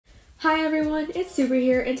Hi everyone, it's Super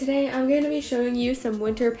here, and today I'm going to be showing you some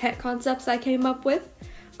winter pet concepts I came up with.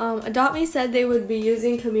 Adopt Me said they would be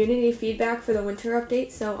using community feedback for the winter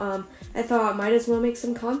update, so I thought I might as well make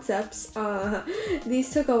some concepts.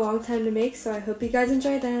 These took a long time to make, so I hope you guys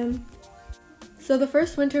enjoy them. So the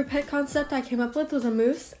first winter pet concept I came up with was a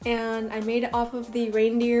moose, and I made it off of the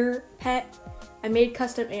reindeer pet. I made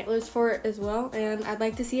custom antlers for it as well, and I'd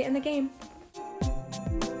like to see it in the game.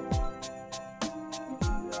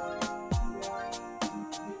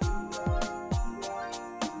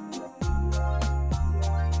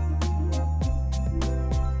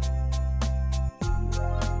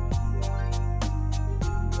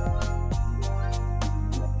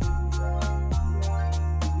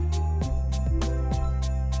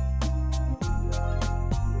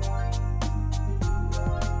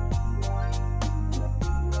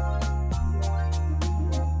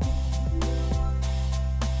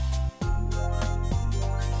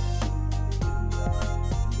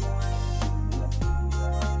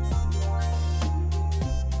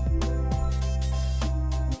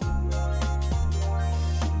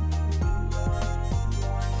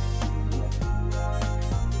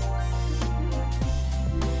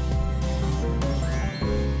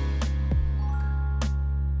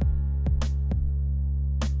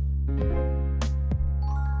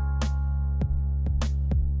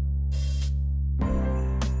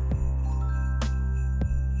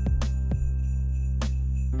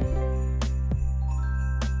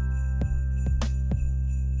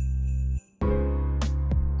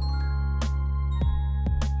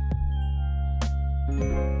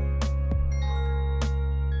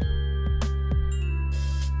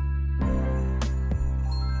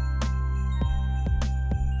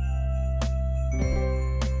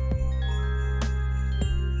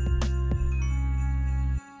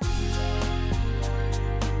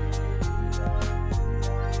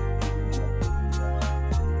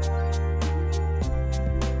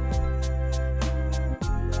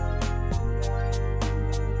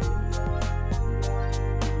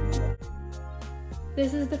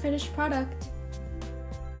 This is the finished product.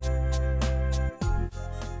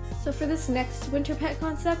 So for this next winter pet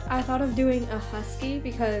concept, I thought of doing a husky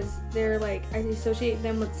because they're like, I associate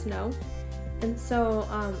them with snow. And so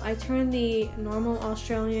I turned the normal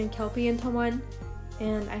Australian Kelpie into one,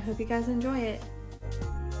 and I hope you guys enjoy it.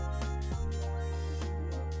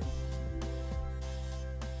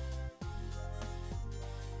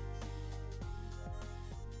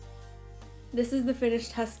 This is the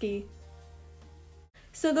finished husky.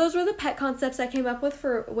 So those were the pet concepts I came up with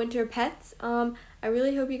for winter pets. I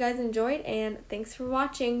really hope you guys enjoyed, and thanks for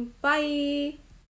watching. Bye!